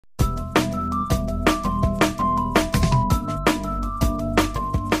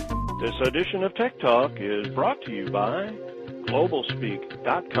This edition of Tech Talk is brought to you by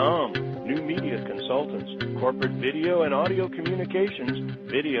GlobalSpeak.com, new media consultants, corporate video and audio communications,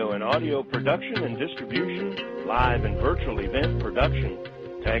 video and audio production and distribution, live and virtual event production.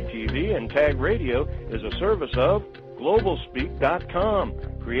 Tag TV and Tag Radio is a service of GlobalSpeak.com,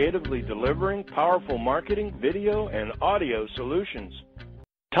 creatively delivering powerful marketing, video, and audio solutions.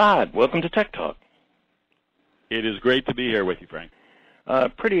 Todd, welcome to Tech Talk. It is great to be here with you, Frank.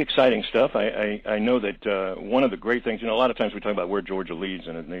 Pretty exciting stuff. I know that one of the great things, a lot of times we talk about where Georgia leads,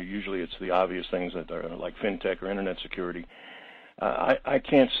 and usually it's the obvious things that are like fintech or internet security. I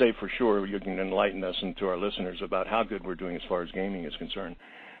can't say for sure. You can enlighten us and to our listeners about how good we're doing as far as gaming is concerned.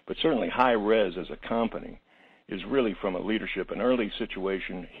 But certainly Hi-Rez as a company is really from a leadership, an early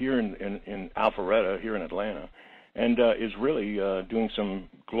situation here in Alpharetta, here in Atlanta, and is really doing some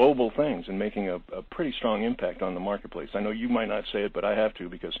global things and making a pretty strong impact on the marketplace. I know you might not say it, but I have to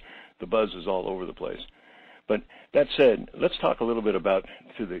because the buzz is all over the place. But that said, let's talk a little bit about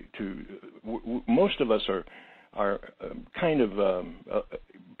most of us are kind of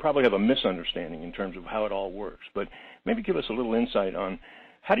probably have a misunderstanding in terms of how it all works. But maybe give us a little insight on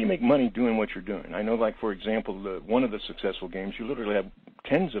how do you make money doing what you're doing? I know, like, for example, one of the successful games, you literally have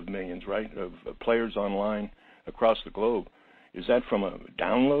tens of millions, right, of players online across the globe. Is that from a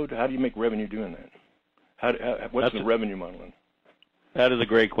download? How do you make revenue doing that? What's the revenue model? That is a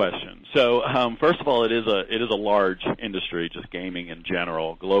great question. So, first of all, it is a large industry, just gaming in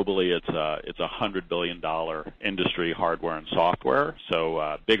general. Globally, it's a $100 billion industry, hardware and software.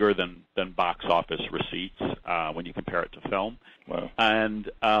 So bigger than box office receipts when you compare it to film. Wow. And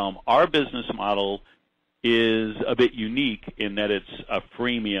our business model is a bit unique in that it's a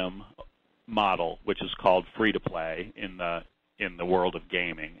freemium model, which is called free-to-play in the world of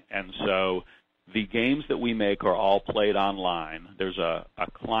gaming. And so the games that we make are all played online. There's a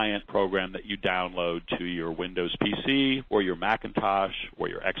client program that you download to your Windows PC or your Macintosh or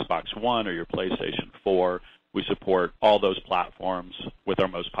your Xbox One or your PlayStation 4. We support all those platforms with our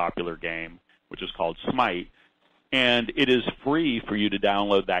most popular game, which is called Smite. And it is free for you to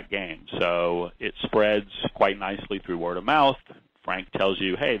download that game. So it spreads quite nicely through word of mouth. Frank tells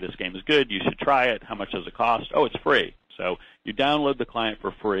you, hey, this game is good, you should try it. How much does it cost? Oh, it's free. So you download the client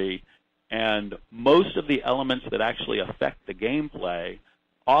for free, and most of the elements that actually affect the gameplay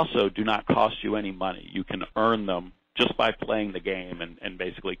also do not cost you any money. You can earn them just by playing the game and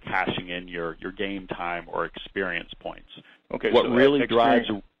basically cashing in your game time or experience points. Okay, what so really drives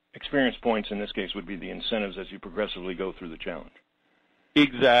experience points in this case would be the incentives as you progressively go through the challenge.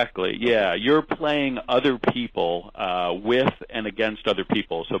 Exactly, yeah. You're playing other people with and against other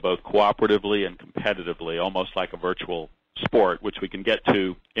people, so both cooperatively and competitively, almost like a virtual sport, which we can get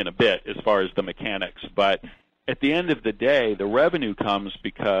to in a bit as far as the mechanics. But at the end of the day, the revenue comes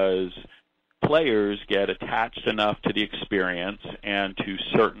because players get attached enough to the experience and to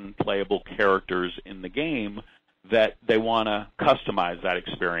certain playable characters in the game that they want to customize that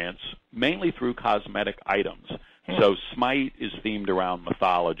experience, mainly through cosmetic items. So Smite is themed around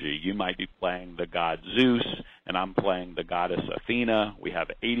mythology. You might be playing the god Zeus, and I'm playing the goddess Athena. We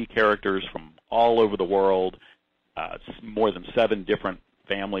have 80 characters from all over the world, more than 7 different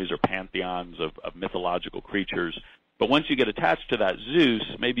families or pantheons of mythological creatures. But once you get attached to that Zeus,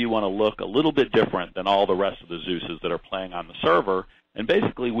 maybe you want to look a little bit different than all the rest of the Zeuses that are playing on the server. And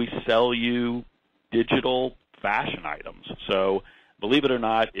basically, we sell you digital fashion items. So believe it or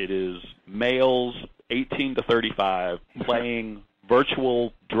not, it is males 18 to 35 playing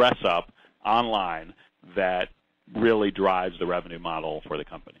virtual dress-up online that really drives the revenue model for the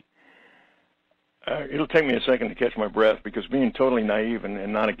company. It'll take me a second to catch my breath because being totally naive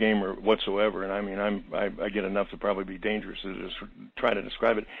and not a gamer whatsoever, and I mean I get enough to probably be dangerous to just try to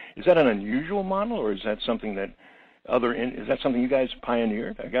describe it. Is that an unusual model, or is that something that is that something you guys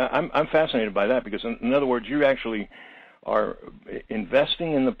pioneered? I'm fascinated by that because, in other words, you actually are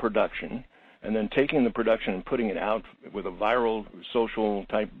investing in the production and then taking the production and putting it out with a viral social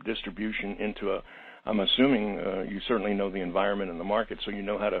type distribution into a, I'm assuming you certainly know the environment and the market, so you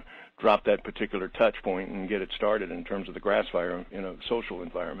know how to drop that particular touch point and get it started in terms of the grass fire in a social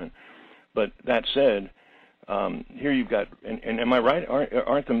environment. But that said, here you've got, and am I right,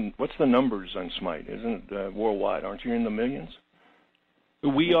 aren't them, what's the numbers on Smite? Isn't it worldwide? Aren't you in the millions?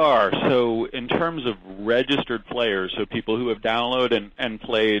 We are. So in terms of registered players, so people who have downloaded and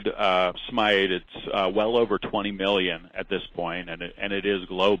played Smite, it's well over 20 million at this point, and it is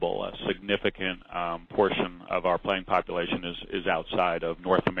global. A significant portion of our playing population is outside of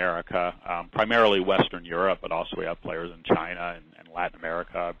North America, primarily Western Europe, but also we have players in China and Latin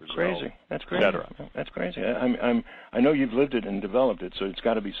America, Brazil, crazy. That's crazy. etc. That's crazy. I know you've lived it and developed it, so it's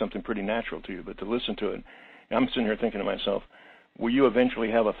got to be something pretty natural to you. But to listen to it, I'm sitting here thinking to myself, will you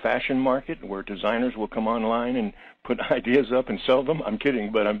eventually have a fashion market where designers will come online and put ideas up and sell them? I'm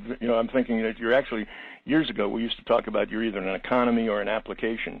kidding, but I'm thinking that you're actually, years ago we used to talk about you're either an economy or an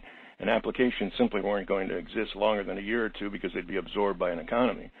application. And applications simply weren't going to exist longer than a year or two because they'd be absorbed by an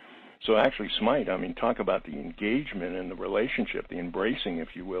economy. So actually Smite, talk about the engagement and the relationship, the embracing,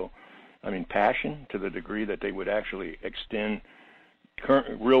 if you will. Passion to the degree that they would actually extend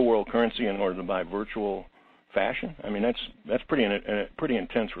real-world currency in order to buy virtual fashion. That's pretty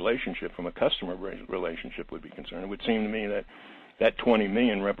intense relationship from a customer relationship would be concerned. It would seem to me that 20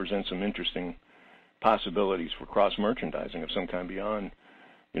 million represents some interesting possibilities for cross-merchandising of some kind beyond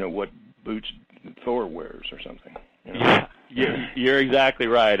what boots Thor wears or something. Yeah, you're exactly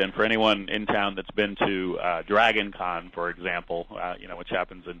right. And for anyone in town that's been to Dragon Con, for example, which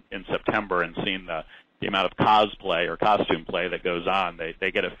happens in September, and seen the amount of cosplay or costume play that goes on,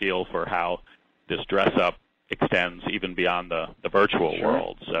 they get a feel for how this dress-up extends even beyond the virtual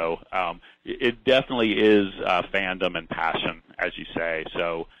world. So it definitely is fandom and passion, as you say.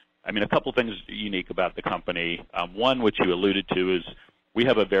 So, a couple things unique about the company. One, which you alluded to, is we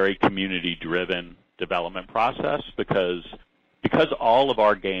have a very community-driven development process because all of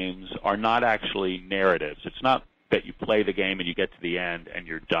our games are not actually narratives. It's not that you play the game and you get to the end and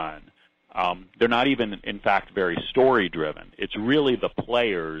you're done. They're not even, in fact, very story-driven. It's really the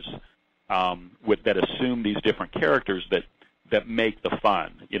players that assume these different characters that make the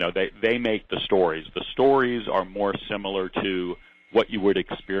fun. They make the stories. The stories are more similar to what you would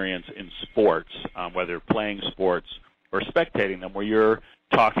experience in sports, whether playing sports or spectating them, where you're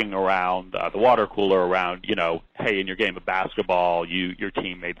talking around the water cooler around, hey, in your game of basketball, your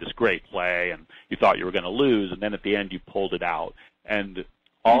team made this great play and you thought you were going to lose, and then at the end you pulled it out. And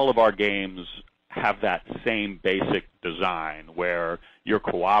all of our games have that same basic design where you're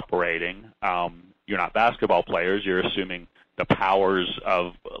cooperating. You're not basketball players. You're assuming the powers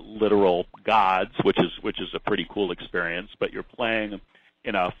of literal gods, which is a pretty cool experience, but you're playing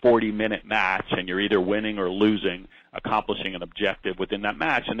in a 40-minute match, and you're either winning or losing, accomplishing an objective within that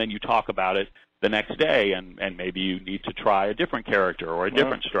match, and then you talk about it the next day, and maybe you need to try a different character or a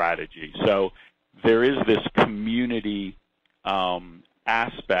different strategy. So there is this community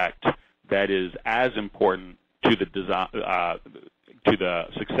aspect that is as important to the design, to the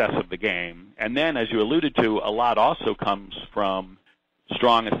success of the game. And then, as you alluded to, a lot also comes from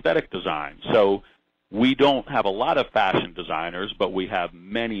strong aesthetic design. So we don't have a lot of fashion designers, but we have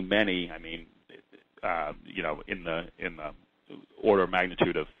many, in the order of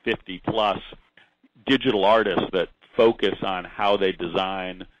magnitude of 50+ digital artists that focus on how they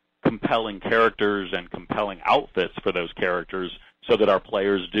design compelling characters and compelling outfits for those characters, so that our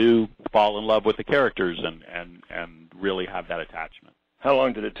players do fall in love with the characters and really have that attachment. How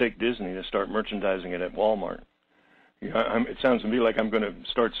long did it take Disney to start merchandising it at Walmart? It sounds to me like I'm going to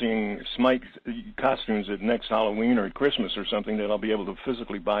start seeing Smite costumes at next Halloween or at Christmas or something that I'll be able to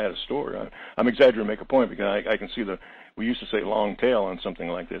physically buy at a store. I'm exaggerating to make a point because I can see we used to say long tail on something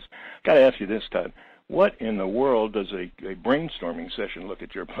like this. I've got to ask you this, Todd. What in the world does a brainstorming session look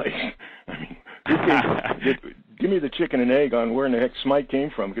at your place? Give me the chicken and egg on where in the heck Smite came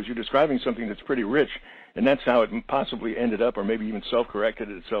from, because you're describing something that's pretty rich, and that's how it possibly ended up, or maybe even self-corrected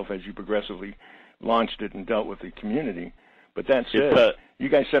itself as you progressively launched it and dealt with the community. But that said, you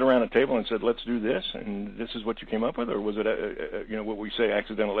guys sat around a table and said, let's do this, and this is what you came up with, or was it, what we say,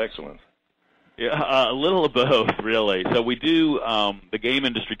 accidental excellence? Yeah, a little of both, really. So we do, the game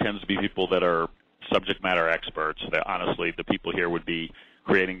industry tends to be people that are subject matter experts. Honestly, the people here would be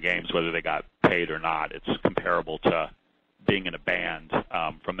creating games whether they got paid or not. It's comparable to being in a band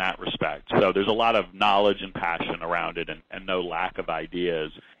from that respect. So there's a lot of knowledge and passion around it, and no lack of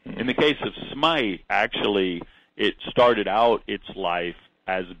ideas. In the case of Smite, actually, it started out its life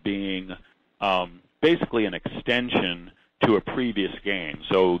as being basically an extension to a previous game.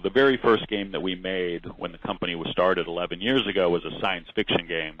 So the very first game that we made when the company was started 11 years ago was a science fiction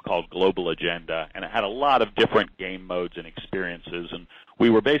game called Global Agenda, and it had a lot of different game modes and experiences, and we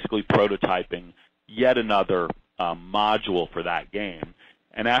were basically prototyping yet another module for that game.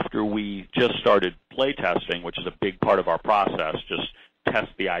 And after we just started playtesting, which is a big part of our process, just test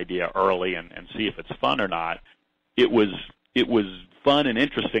the idea early and see if it's fun or not, it was fun and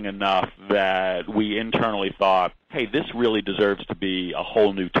interesting enough that we internally thought, hey, this really deserves to be a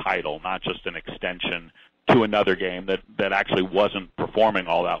whole new title, not just an extension to another game that actually wasn't performing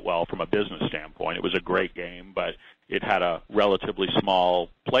all that well from a business standpoint. It was a great game, but it had a relatively small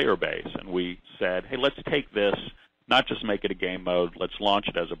player base. And we said, hey, let's take this not just make it a game mode, let's launch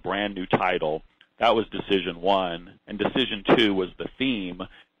it as a brand new title. That was decision one. And decision two was the theme.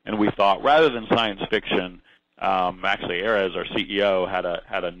 And we thought, rather than science fiction, actually, Hi-Rez, our CEO,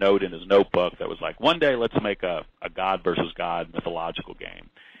 had a note in his notebook that was like, one day let's make a God versus God mythological game.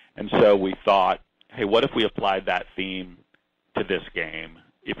 And so we thought, hey, what if we applied that theme to this game?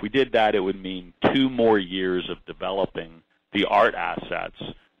 If we did that, it would mean 2 more years of developing the art assets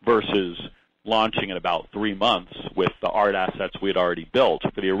versus launching in about 3 months with the art assets we had already built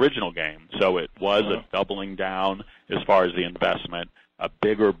for the original game. So it was a doubling down as far as the investment, a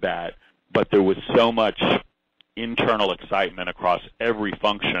bigger bet, but there was so much internal excitement across every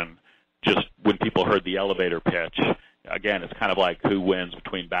function just when people heard the elevator pitch. Again, it's kind of like who wins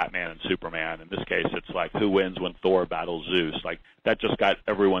between Batman and Superman. In this case, it's like who wins when Thor battles Zeus. Like that just got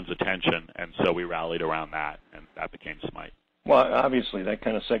everyone's attention, and so we rallied around that, and that became Smite. Well, obviously, that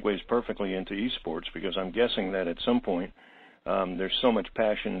kind of segues perfectly into esports because I'm guessing that at some point there's so much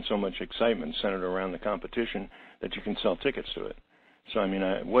passion and so much excitement centered around the competition that you can sell tickets to it. So, I mean,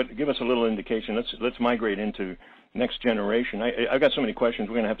 give us a little indication. Let's migrate into next generation. I've got so many questions.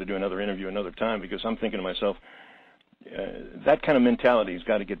 We're going to have to do another interview another time because I'm thinking to myself, that kind of mentality has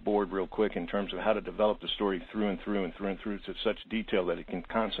got to get bored real quick in terms of how to develop the story through and through and through and through to such detail that it can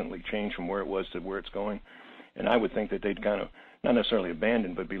constantly change from where it was to where it's going. And I would think that they'd kind of not necessarily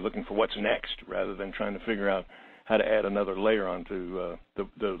abandon, but be looking for what's next rather than trying to figure out how to add another layer onto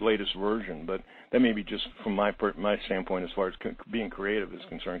the latest version. But that may be just from my standpoint as far as being creative is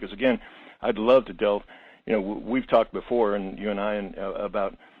concerned. Because, again, I'd love to delve. You know, we've talked before, and you and I,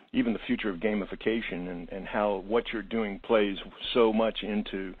 about even the future of gamification and how what you're doing plays so much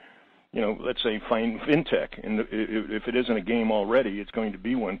into, you know, let's say fintech. And if it isn't a game already, it's going to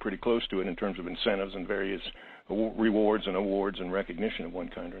be one pretty close to it in terms of incentives and various rewards and awards and recognition of one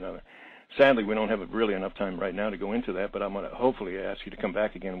kind or another. Sadly, we don't have really enough time right now to go into that, but I'm going to hopefully ask you to come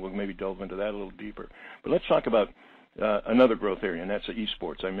back again and we'll maybe delve into that a little deeper. But let's talk about another growth area, and that's the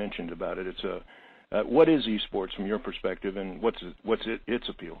esports. I mentioned about it. It's what is esports from your perspective, and what's its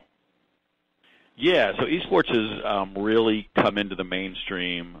appeal? Yeah, so esports has really come into the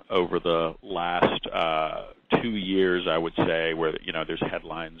mainstream over the last 2 years, I would say, where there's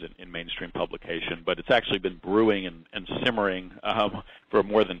headlines in mainstream publication, but it's actually been brewing and simmering for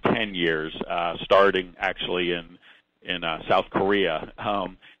more than 10 years, starting actually in South Korea.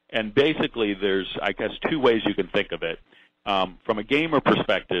 And basically, there's, I guess, 2 ways you can think of it. From a gamer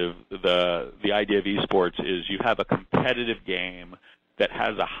perspective, the idea of esports is you have a competitive game that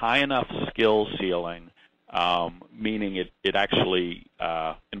has a high enough skill ceiling, meaning it actually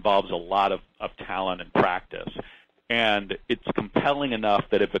involves a lot of talent and practice. And it's compelling enough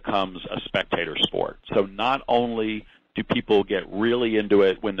that it becomes a spectator sport. So not only do people get really into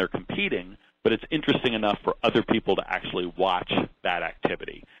it when they're competing, but it's interesting enough for other people to actually watch that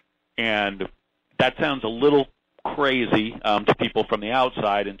activity. And that sounds a little crazy to people from the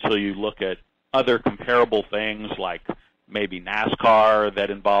outside until you look at other comparable things like maybe NASCAR that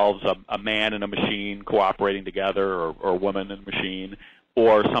involves a man and a machine cooperating together, or a woman and a machine,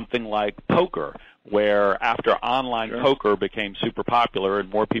 or something like poker, where after online poker became super popular and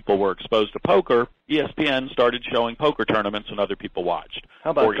more people were exposed to poker, ESPN started showing poker tournaments and other people watched.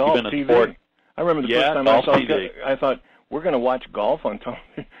 How about or golf even a TV? Sport. I remember the first time I saw it, I thought, we're going to watch golf on time.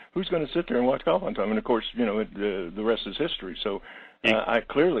 Who's going to sit there and watch golf on time? And, of course, the rest is history. So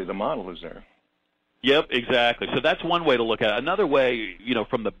clearly the model is there. Yep, exactly. So that's one way to look at it. Another way,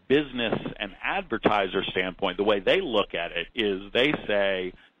 from the business and advertiser standpoint, the way they look at it is they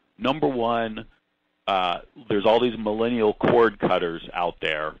say, number one, there's all these millennial cord cutters out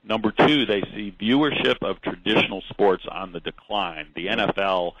there. Number two, they see viewership of traditional sports on the decline. The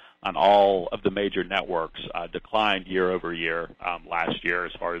NFL on all of the major networks declined year over year last year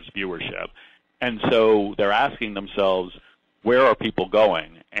as far as viewership. And so they're asking themselves, where are people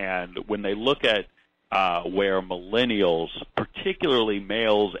going? And when they look at where millennials, particularly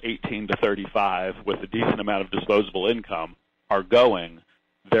males 18 to 35 with a decent amount of disposable income, are going,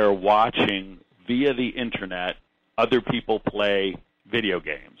 they're watching via the internet other people play video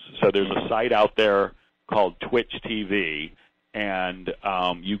games. So there's a site out there called Twitch TV, and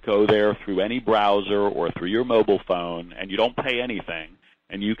you go there through any browser or through your mobile phone, and you don't pay anything,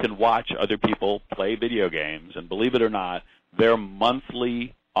 and you can watch other people play video games. And believe it or not, their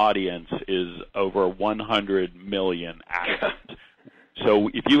monthly audience is over 100 million active. So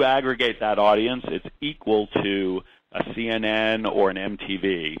if you aggregate that audience, it's equal to a CNN or an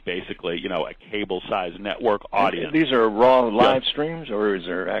MTV, basically, a cable-sized network audience. These are raw live streams, or is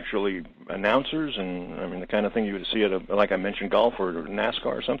there actually announcers and, I mean, the kind of thing you would see at like I mentioned, golf or NASCAR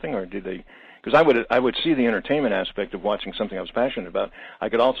or something, or did they? Because I would see the entertainment aspect of watching something I was passionate about. I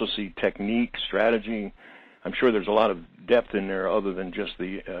could also see technique, strategy. I'm sure there's a lot of depth in there other than just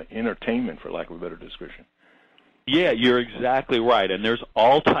the entertainment, for lack of a better description. Yeah, you're exactly right, and there's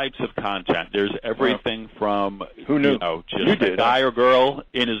all types of content. There's everything from who knew? Just a guy or girl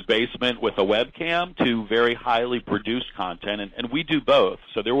in his basement with a webcam to very highly produced content, and we do both.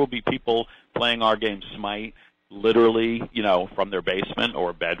 So there will be people playing our game Smite literally, from their basement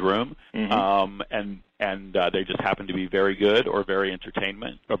or bedroom, and they just happen to be very good or very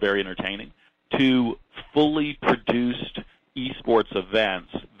entertaining, to fully produced esports events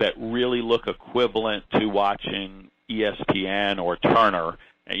that really look equivalent to watching ESPN or Turner,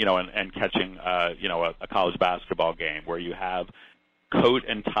 and catching, a college basketball game where you have coat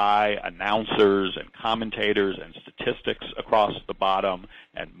and tie announcers and commentators and statistics across the bottom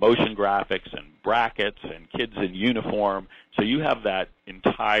and motion graphics and brackets and kids in uniform. So you have that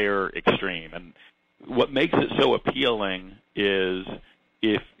entire extreme. And what makes it so appealing is,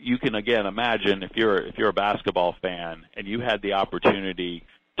 if you can, again, imagine if you're a basketball fan and you had the opportunity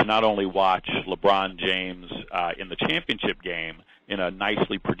to not only watch LeBron James in the championship game in a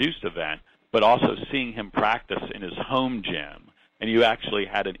nicely produced event, but also seeing him practice in his home gym, and you actually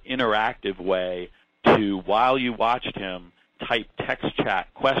had an interactive way to, while you watched him, type text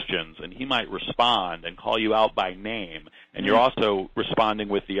chat questions, and he might respond and call you out by name, and you're also responding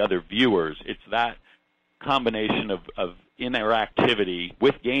with the other viewers. It's that combination of interactivity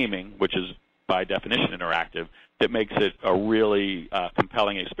with gaming, which is by definition interactive, that makes it a really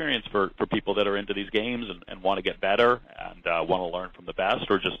compelling experience for people that are into these games and want to get better and want to learn from the best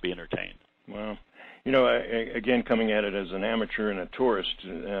or just be entertained. Wow. Again, coming at it as an amateur and a tourist,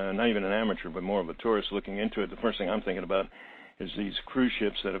 not even an amateur, but more of a tourist looking into it, the first thing I'm thinking about is these cruise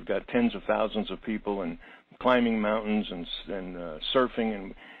ships that have got tens of thousands of people and climbing mountains and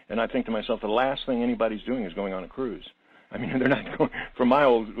surfing, and I think to myself, the last thing anybody's doing is going on a cruise. I mean, they're not going, from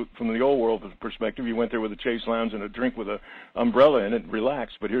the old world perspective, you went there with a chase lounge and a drink with an umbrella in it,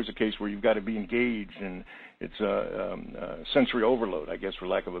 relaxed, but here's a case where you've got to be engaged, and it's sensory overload, I guess, for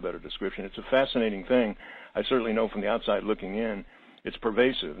lack of a better description. It's a fascinating thing. I certainly know from the outside looking in, it's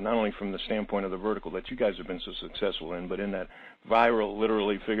pervasive, not only from the standpoint of the vertical that you guys have been so successful in, but in that viral,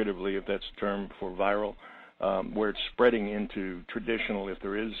 literally, figuratively, if that's a term for viral, where it's spreading into traditional, if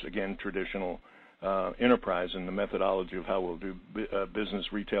there is, again, traditional enterprise and the methodology of how we'll do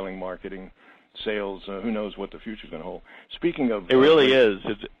business, retailing, marketing, sales. Who knows what the future is going to hold. Speaking of... It really is.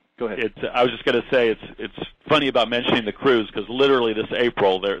 Go ahead. I was just going to say it's funny about mentioning the cruise, because literally this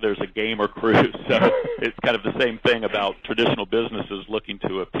April there's a gamer cruise. So it's kind of the same thing about traditional businesses looking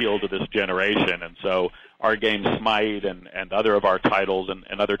to appeal to this generation. And so our game Smite and other of our titles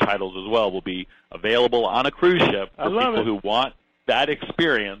and other titles as well will be available on a cruise ship for people who want that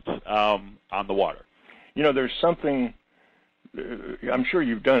experience on the water. There's something, I'm sure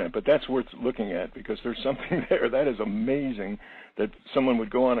you've done it, but that's worth looking at, because there's something there that is amazing, that someone would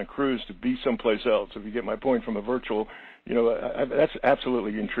go on a cruise to be someplace else, if you get my point, from a virtual, that's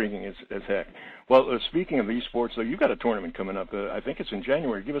absolutely intriguing as heck. Well, speaking of esports, though, you've got a tournament coming up. I think it's in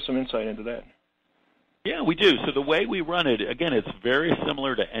January. Give us some insight into that. Yeah, we do. So the way we run it, again, it's very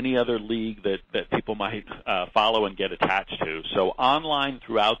similar to any other league that people might follow and get attached to. So online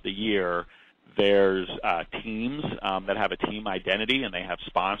throughout the year, there's teams that have a team identity, and they have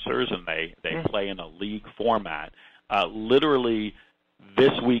sponsors, and they play in a league format. Literally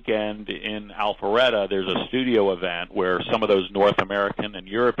this weekend in Alpharetta, there's a studio event where some of those North American and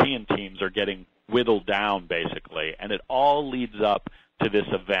European teams are getting whittled down, basically, and it all leads up to this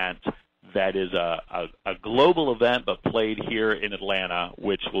event that is a global event, but played here in Atlanta,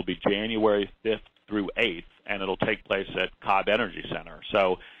 which will be January 5th through 8th, and it'll take place at Cobb Energy Center.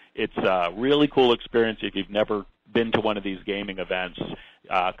 So it's a really cool experience if you've never been to one of these gaming events.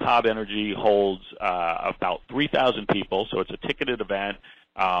 Cobb Energy holds about 3,000 people, so it's a ticketed event.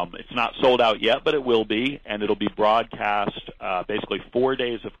 It's not sold out yet, but it will be, and it'll be broadcast basically 4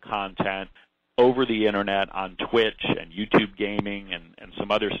 days of content over the internet on Twitch and YouTube Gaming and some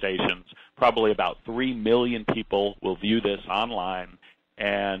other stations. Probably about 3 million people will view this online,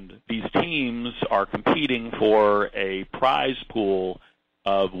 and these teams are competing for a prize pool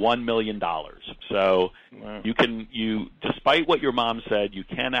of $1 million. So wow. Despite what your mom said, you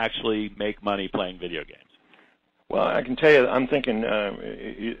can actually make money playing video games. Well, I can tell you, I'm thinking,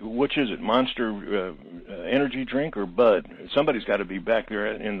 which is it, Monster energy drink or Bud? Somebody's got to be back there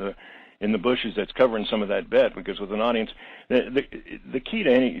in in the bushes that's covering some of that bet, because with an audience, the key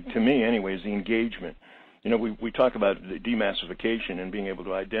to me anyway is the engagement. We talk about the demassification and being able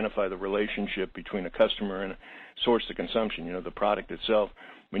to identify the relationship between a customer and a source to consumption, the product itself.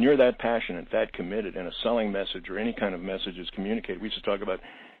 When you're that passionate, that committed, and a selling message or any kind of message is communicated, we used to talk about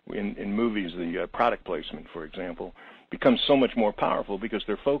in movies the product placement, for example, becomes so much more powerful because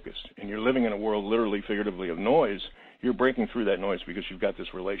they're focused. And you're living in a world, literally, figuratively, of noise. You're breaking through that noise because you've got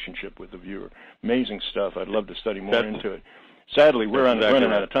this relationship with the viewer. Amazing stuff. I'd love to study more into it. Sadly, we're running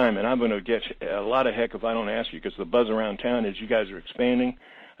out of time, and I'm going to get a lot of heck if I don't ask you, because the buzz around town is you guys are expanding.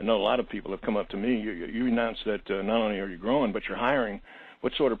 I know a lot of people have come up to me. You announced that not only are you growing, but you're hiring.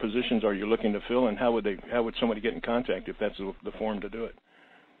 What sort of positions are you looking to fill, and how would somebody get in contact if that's the form to do it?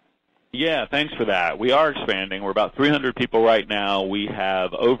 Yeah, thanks for that. We are expanding. We're about 300 people right now. We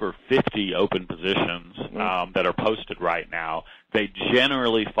have over 50 open positions that are posted right now. They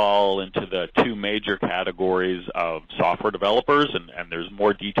generally fall into the two major categories of software developers, and there's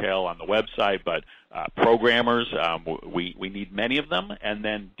more detail on the website, but programmers, we need many of them, and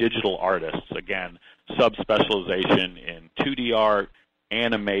then digital artists, again, subspecialization in 2D art,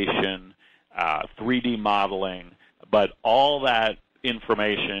 animation, 3D modeling, but all that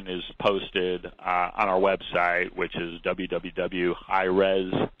information is posted on our website, which is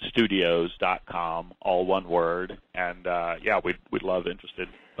www.hirezstudios.com, all one word. And we'd love interested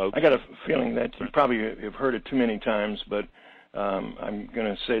folks. I got a feeling that you probably have heard it too many times, but I'm going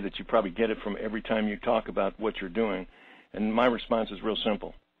to say that you probably get it from every time you talk about what you're doing. And my response is real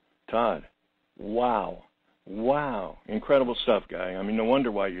simple. Todd, wow. Wow, incredible stuff, guy. I mean, no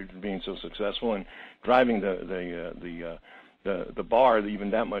wonder why you're being so successful and driving the bar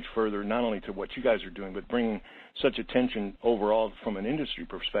even that much further, not only to what you guys are doing, but bringing such attention overall from an industry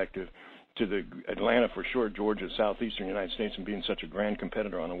perspective to the Atlanta, for sure, Georgia, southeastern United States, and being such a grand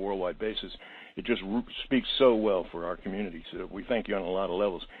competitor on a worldwide basis. It just speaks so well for our community. So we thank you on a lot of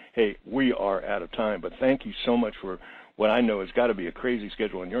levels. Hey, we are out of time, but thank you so much for what I know has got to be a crazy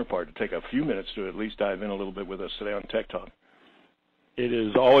schedule on your part to take a few minutes to at least dive in a little bit with us today on Tech Talk. It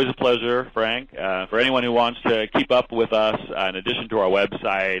is always a pleasure, Frank. For anyone who wants to keep up with us, in addition to our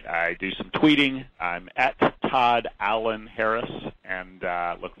website, I do some tweeting. I'm at Todd Allen Harris, and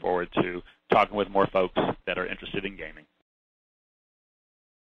look forward to talking with more folks that are interested in gaming.